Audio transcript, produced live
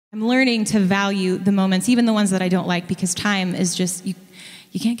I'm learning to value the moments, even the ones that I don't like, because time is just, you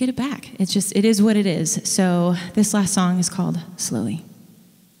can't get it back. It's just, it is what it is. So this last song is called Slowly.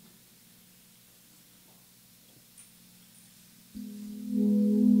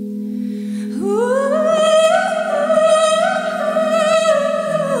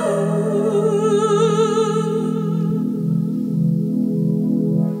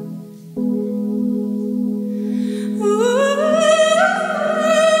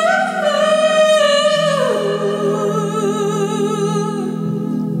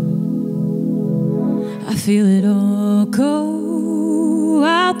 I feel it all go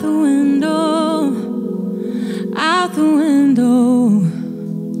out the window,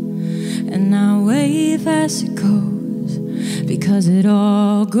 and I wave as it goes, because it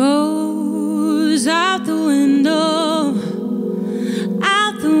all goes out the window,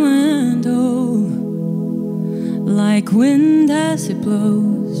 like wind as it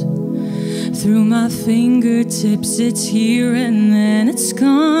blows through my fingertips. It's here and then it's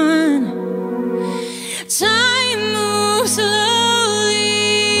gone. Time moves slowly.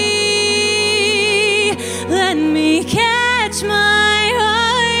 Let me catch my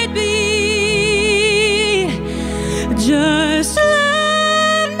heartbeat. Just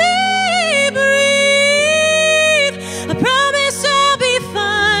let me breathe. I promise I'll be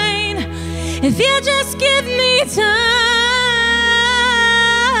fine if you just give me time.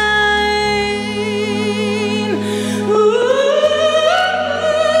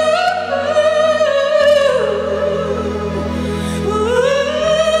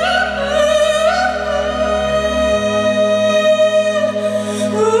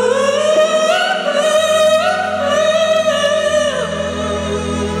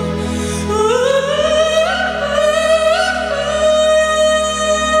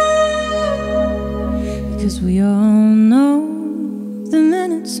 Because we all know the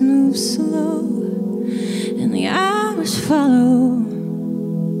minutes move slow and the hours follow,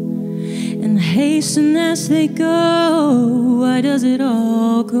 and hasten as they go. Why does it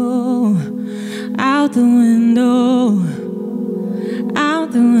all go out the window,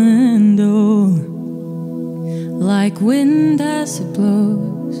 like wind as it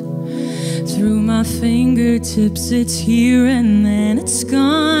blows through my fingertips? It's here and then it's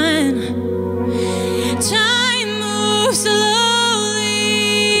gone. Time moves slowly.